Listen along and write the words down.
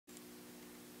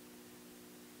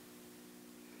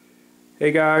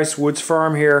Hey guys, Woods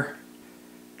Farm here.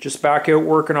 Just back out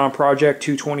working on Project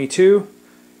 222.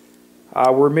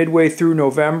 We're midway through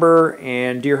November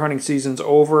and deer hunting season's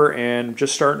over, and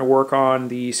just starting to work on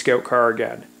the Scout Car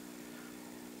again.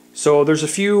 So there's a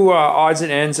few odds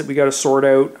and ends that we got to sort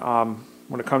out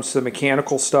when it comes to the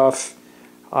mechanical stuff.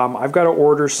 I've got to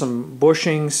order some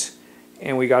bushings,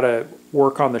 and we got to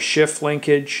work on the shift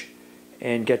linkage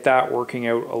and get that working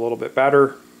out a little bit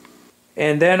better.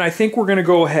 And then I think we're going to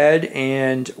go ahead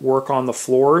and work on the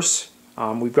floors.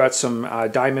 We've got some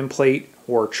diamond plate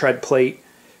or tread plate,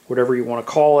 whatever you want to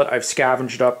call it. I've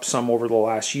scavenged up some over the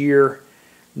last year.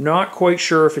 Not quite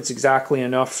sure if it's exactly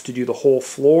enough to do the whole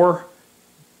floor,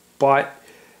 but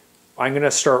I'm going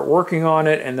to start working on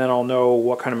it, and then I'll know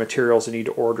what kind of materials I need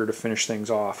to order to finish things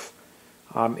off.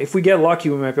 If we get lucky,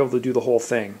 we might be able to do the whole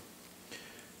thing.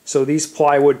 So these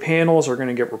plywood panels are going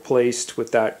to get replaced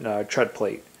with that tread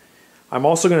plate. I'm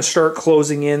also going to start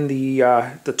closing in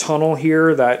the tunnel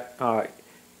here that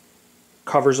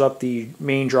covers up the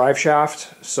main drive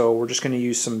shaft. So we're just going to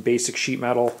use some basic sheet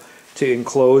metal to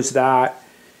enclose that,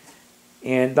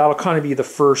 and that'll kind of be the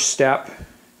first step.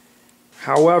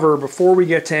 However, before we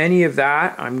get to any of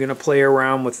that, I'm going to play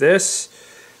around with this.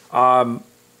 I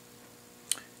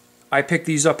picked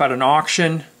these up at an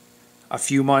auction a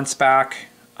few months back.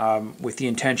 With the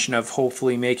intention of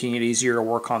hopefully making it easier to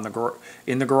work on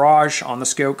in the garage on the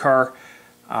Scout Car.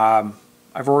 I've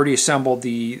already assembled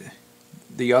the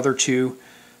other two,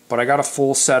 but I got a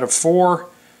full set of 4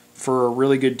 for a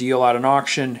really good deal at an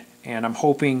auction, and I'm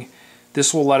hoping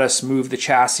this will let us move the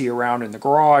chassis around in the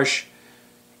garage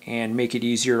and make it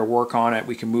easier to work on it.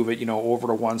 We can move it, over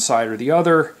to one side or the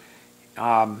other,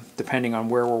 depending on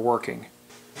where we're working.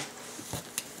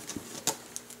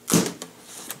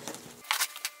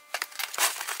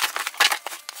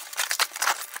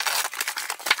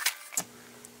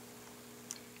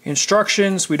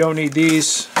 Instructions, we don't need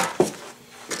these.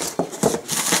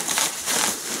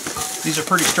 These are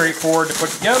pretty straightforward to put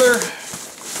together.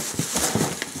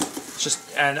 It's just,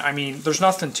 and I mean, there's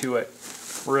nothing to it,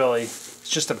 really. It's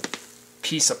just a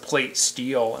piece of plate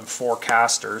steel and 4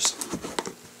 casters.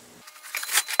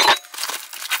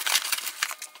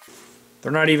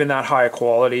 They're not even that high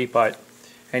quality, but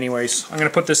anyways, I'm going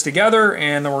to put this together,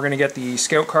 and then we're going to get the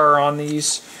Scout Car on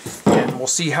these, and we'll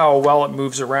see how well it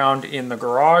moves around in the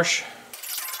garage.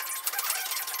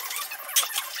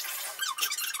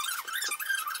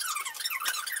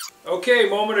 Okay,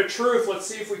 moment of truth. Let's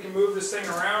see if we can move this thing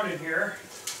around in here.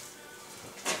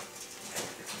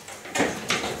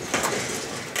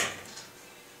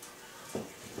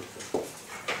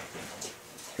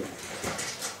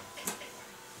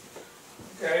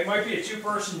 Okay, it might be a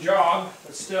 2-person job,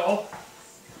 but still.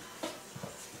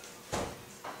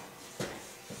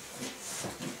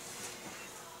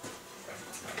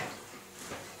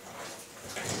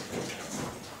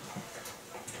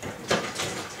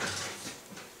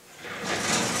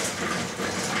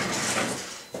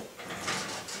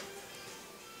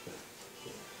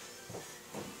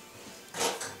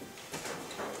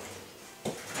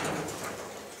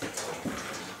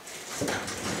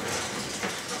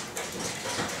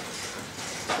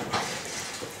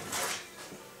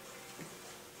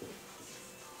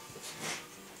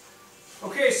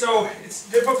 Okay, so it's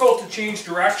difficult to change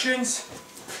directions,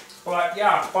 but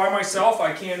yeah, by myself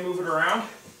I can move it around.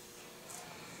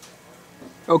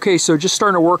 Okay, so just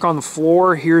starting to work on the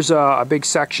floor. Here's a big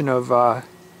section of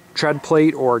tread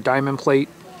plate or diamond plate,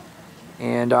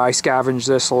 and I scavenged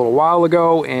this a little while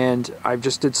ago, and I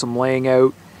just did some laying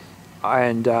out,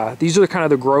 and these are kind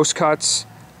of the gross cuts,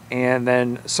 and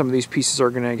then some of these pieces are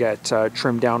going to get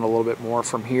trimmed down a little bit more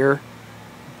from here,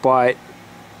 but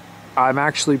I'm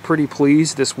actually pretty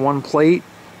pleased. This one plate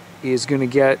is going to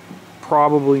get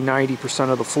probably 90%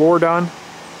 of the floor done,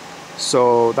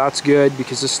 so that's good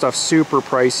because this stuff's super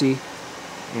pricey,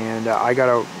 and I got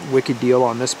a wicked deal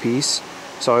on this piece.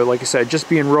 So like I said, just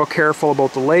being real careful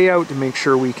about the layout to make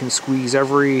sure we can squeeze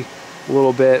every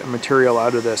little bit of material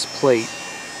out of this plate.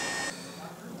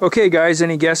 Okay guys,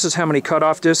 any guesses how many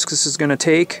cutoff discs this is going to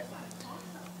take?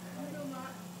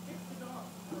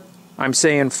 I'm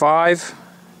saying 5.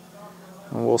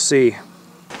 We'll see.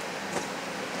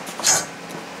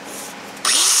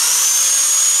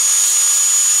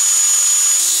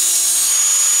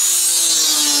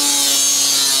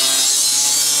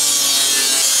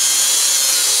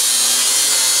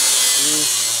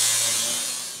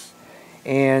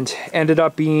 And ended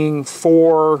up being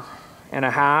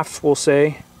 4.5, we'll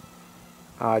say,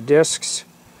 discs.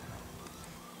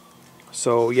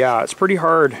 So yeah, it's pretty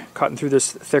hard cutting through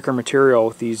this thicker material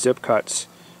with these zip cuts.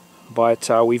 But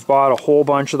we've bought a whole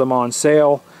bunch of them on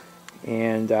sale,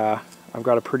 and I've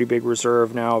got a pretty big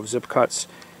reserve now of zip cuts,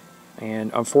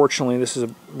 and unfortunately this is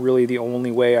really the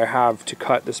only way I have to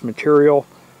cut this material.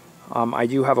 I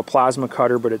do have a plasma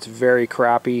cutter, but it's very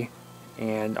crappy,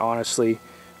 and honestly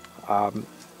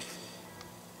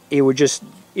it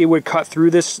would cut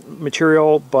through this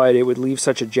material, but it would leave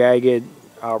such a jagged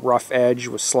rough edge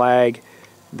with slag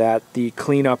that the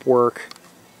cleanup work,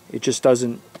 it just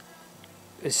doesn't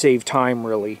save time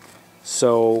really.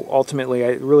 So ultimately,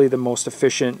 really the most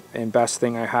efficient and best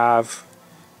thing I have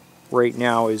right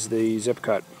now is the zip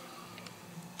cut.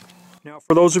 Now,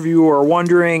 for those of you who are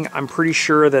wondering, I'm pretty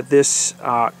sure that this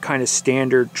kind of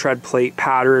standard tread plate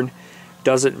pattern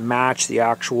doesn't match the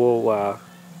actual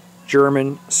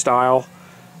German style.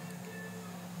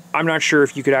 I'm not sure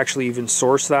if you could actually even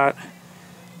source that.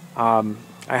 I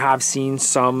have seen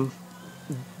some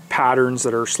patterns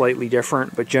that are slightly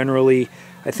different, but generally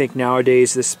I think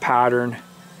nowadays this pattern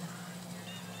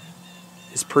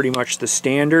is pretty much the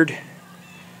standard.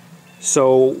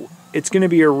 So it's going to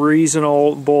be a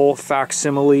reasonable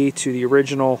facsimile to the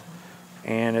original,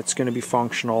 and it's going to be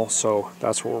functional, so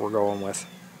that's what we're going with.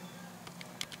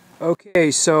 Okay,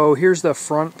 so here's the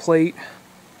front plate,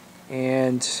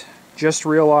 and just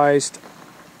realized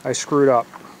I screwed up.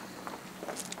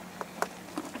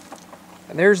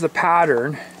 And there's the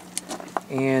pattern,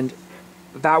 and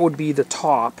that would be the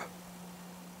top.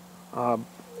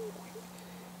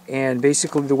 And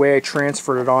basically the way I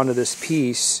transferred it onto this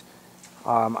piece,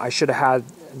 I should have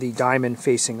had the diamond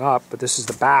facing up, but this is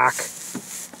the back,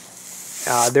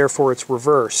 therefore it's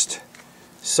reversed.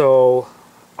 So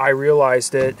I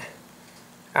realized it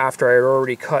after I had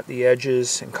already cut the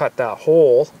edges and cut that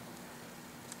hole.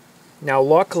 Now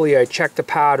luckily I checked the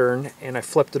pattern and I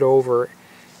flipped it over,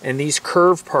 and these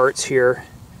curved parts here,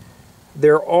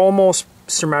 they're almost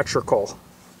symmetrical.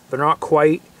 They're not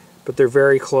quite, but they're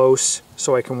very close,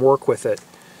 so I can work with it.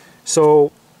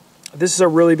 So this is a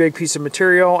really big piece of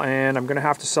material, and I'm going to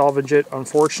have to salvage it,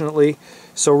 unfortunately.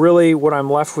 So really what I'm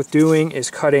left with doing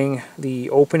is cutting the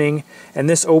opening, and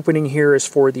this opening here is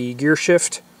for the gear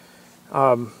shift,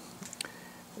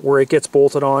 where it gets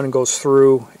bolted on and goes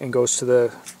through and goes to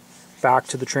the back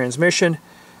to the transmission.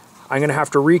 I'm going to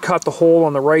have to recut the hole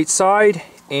on the right side,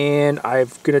 and I'm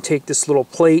going to take this little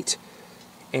plate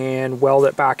and weld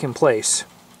it back in place.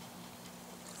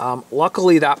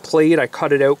 Luckily that plate, I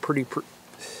cut it out pretty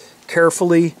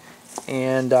carefully,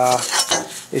 and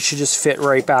it should just fit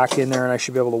right back in there, and I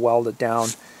should be able to weld it down,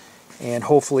 and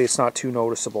hopefully it's not too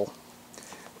noticeable.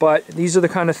 But these are the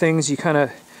kind of things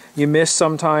you miss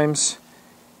sometimes,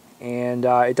 and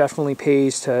it definitely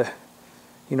pays to,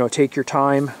 you know, take your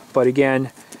time. But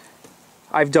again,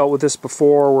 I've dealt with this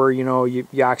before where, you know, you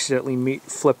accidentally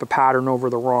flip a pattern over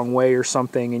the wrong way or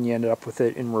something, and you ended up with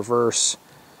it in reverse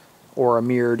or a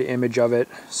mirrored image of it.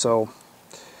 So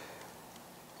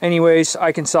anyways,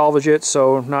 I can salvage it,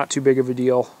 so not too big of a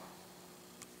deal.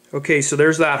 Okay, so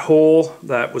there's that hole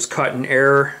that was cut in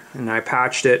error, and I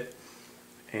patched it,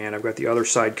 and I've got the other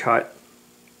side cut.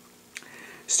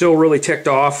 Still really ticked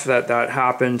off that that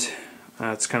happened.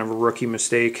 It's kind of a rookie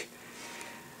mistake,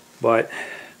 but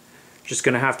just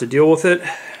gonna have to deal with it.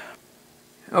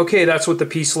 Okay, that's what the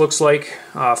piece looks like,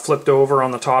 flipped over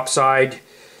on the top side.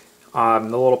 The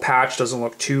little patch doesn't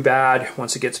look too bad.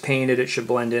 Once it gets painted, it should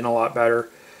blend in a lot better.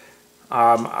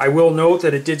 I will note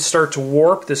that it did start to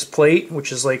warp, this plate,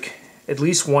 which is like at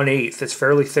least 1/8. It's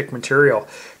fairly thick material.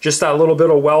 Just that little bit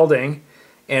of welding,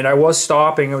 and I was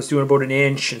stopping. I was doing about 1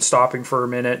 inch and stopping for a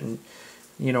minute, and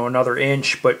you know, another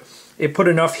inch, but it put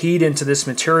enough heat into this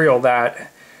material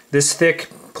that this thick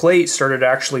plate started to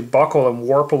actually buckle and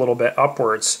warp a little bit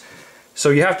upwards. So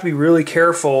you have to be really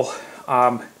careful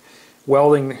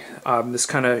welding this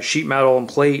kind of sheet metal and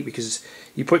plate, because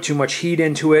you put too much heat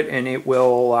into it and it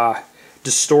will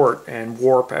distort and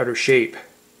warp out of shape.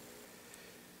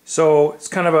 So it's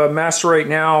kind of a mess right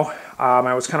now.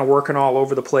 I was kind of working all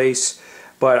over the place,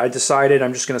 but I decided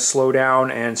I'm just going to slow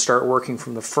down and start working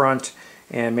from the front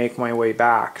and make my way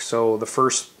back. So the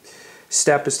first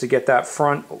step is to get that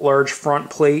large front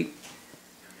plate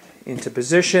into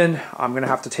position. I'm going to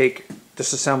have to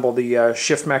disassemble the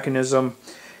shift mechanism,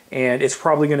 and it's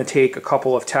probably going to take a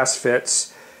couple of test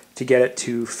fits to get it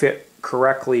to fit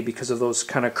correctly because of those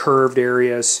kind of curved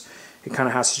areas. It kind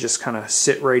of has to just kind of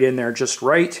sit right in there just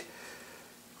right.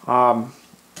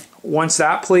 Once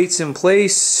that plate's in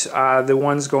place, the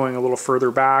ones going a little further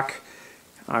back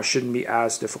shouldn't be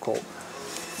as difficult.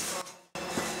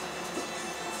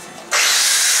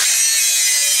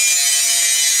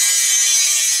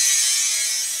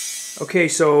 Okay,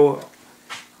 so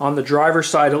on the driver's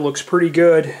side it looks pretty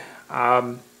good.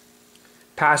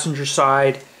 Passenger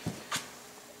side,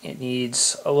 It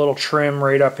needs a little trim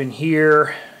right up in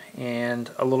here and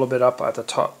a little bit up at the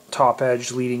top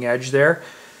edge, leading edge there.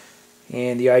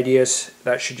 And the idea is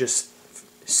that should just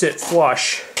sit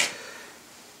flush.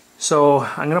 So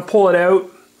I'm going to pull it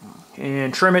out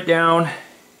and trim it down,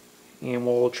 and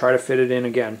we'll try to fit it in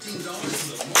again.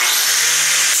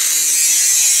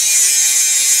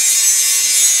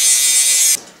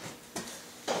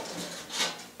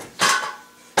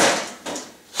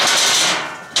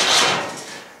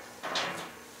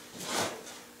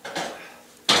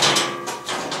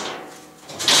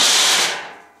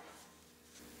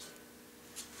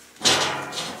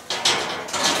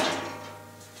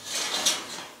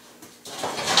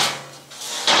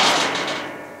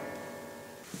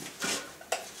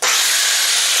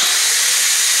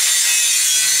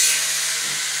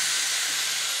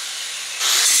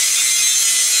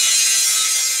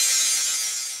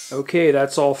 Okay,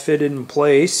 that's all fitted in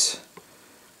place.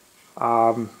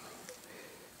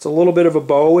 It's a little bit of a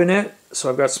bow in it, so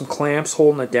I've got some clamps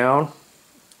holding it down,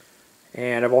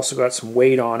 and I've also got some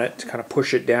weight on it to kind of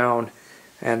push it down.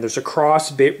 And there's a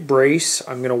cross bit brace.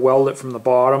 I'm going to weld it from the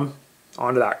bottom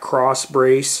onto that cross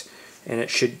brace, and it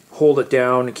should hold it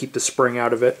down and keep the spring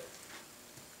out of it.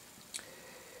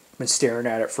 I've been staring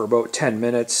at it for about 10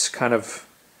 minutes, kind of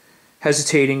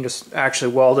hesitating to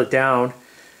actually weld it down.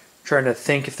 Trying to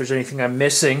think if there's anything I'm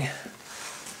missing.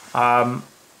 You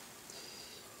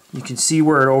can see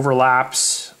where it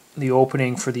overlaps the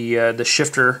opening for the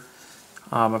shifter.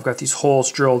 I've got these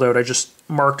holes drilled out. I just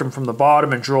marked them from the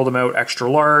bottom and drilled them out extra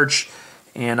large,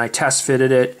 and I test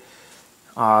fitted it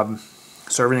so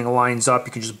everything lines up.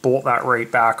 You can just bolt that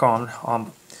right back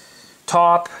on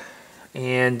top,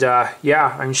 and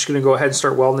yeah, I'm just going to go ahead and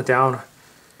start welding it down.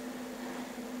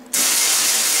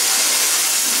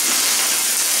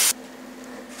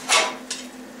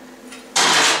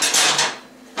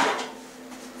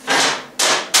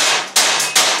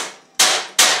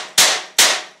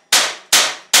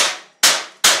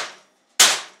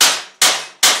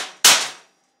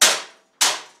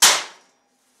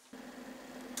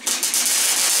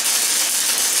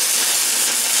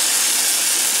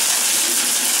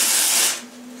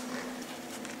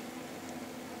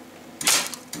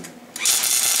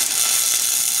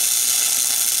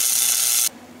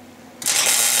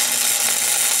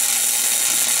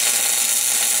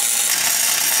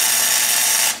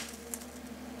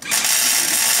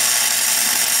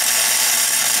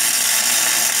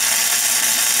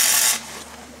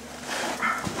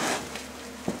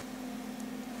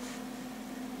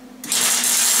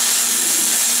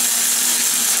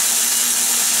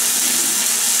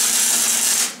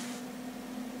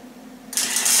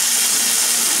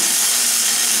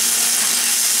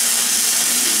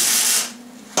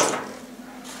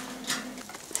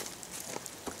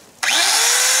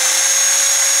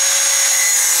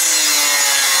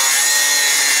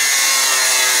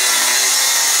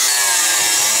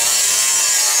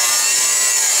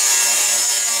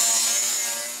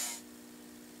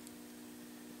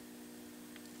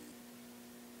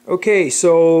 Okay,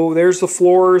 so there's the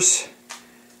floors.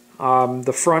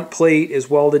 The front plate is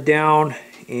welded down,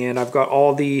 and I've got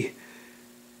all the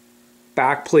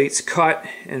back plates cut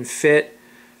and fit.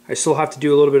 I still have to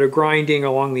do a little bit of grinding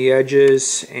along the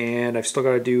edges, and I've still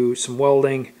got to do some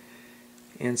welding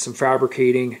and some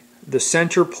fabricating. The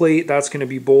center plate, that's going to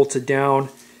be bolted down.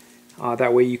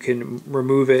 That way you can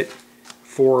remove it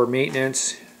for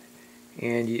maintenance,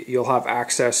 and you'll have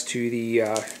access to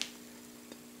the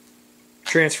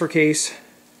transfer case.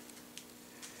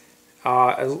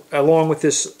 Along with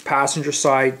this passenger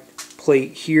side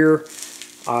plate here,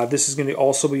 this is going to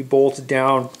also be bolted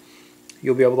down.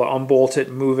 You'll be able to unbolt it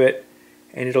and move it,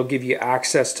 and it'll give you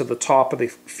access to the top of the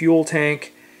fuel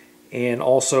tank and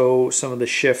also some of the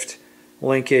shift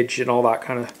linkage and all that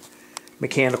kind of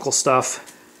mechanical stuff.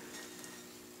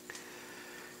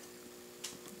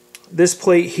 This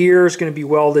plate here is going to be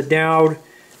welded down.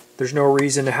 There's no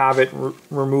reason to have it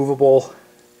removable.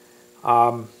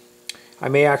 I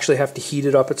may actually have to heat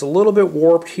it up. It's a little bit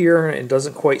warped here and it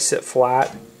doesn't quite sit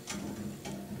flat.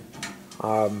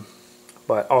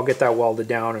 But I'll get that welded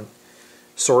down and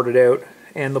sorted out.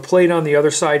 And the plate on the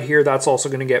other side here, that's also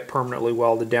going to get permanently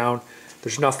welded down.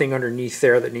 There's nothing underneath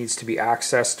there that needs to be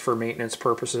accessed for maintenance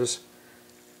purposes.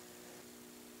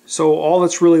 So all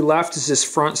that's really left is this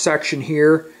front section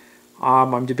here.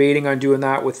 I'm debating on doing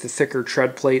that with the thicker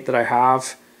tread plate that I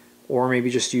have, or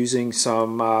maybe just using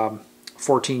some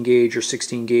 14 gauge or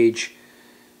 16 gauge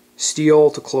steel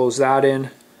to close that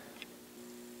in.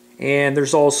 And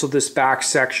there's also this back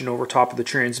section over top of the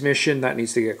transmission that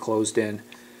needs to get closed in.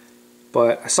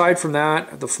 But aside from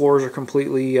that, the floors are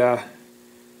completely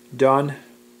done.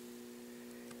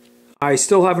 I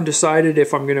still haven't decided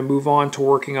if I'm going to move on to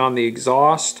working on the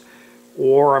exhaust,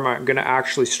 or I'm going to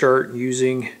actually start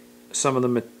using some of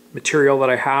the material that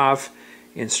I have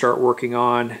and start working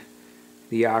on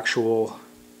the actual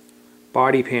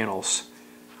body panels.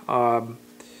 Talking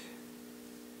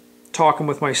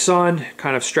with my son,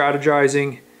 kind of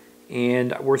strategizing,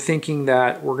 and we're thinking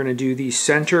that we're going to do these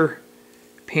center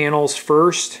panels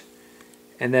first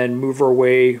and then move our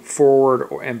way forward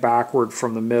and backward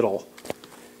from the middle.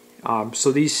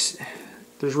 So there's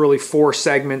really 4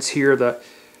 segments here: the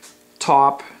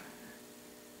top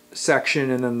section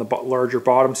and then the larger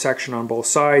bottom section on both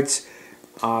sides.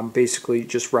 Basically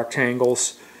just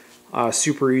rectangles.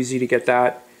 Super easy to get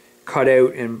that cut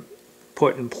out and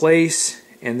put in place,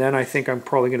 and then I think I'm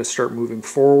probably going to start moving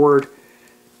forward,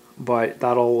 but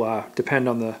that'll depend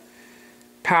on the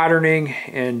patterning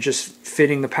and just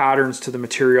fitting the patterns to the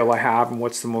material I have and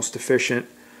what's the most efficient.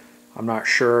 I'm not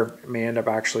sure. It may end up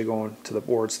actually going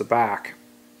towards the back.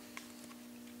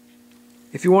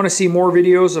 If you want to see more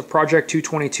videos of Project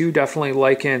 222, definitely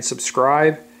like and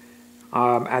subscribe.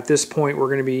 At this point, we're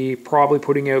going to be probably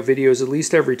putting out videos at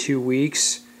least every 2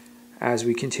 weeks as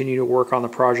we continue to work on the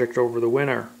project over the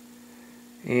winter.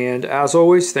 And as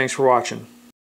always, thanks for watching.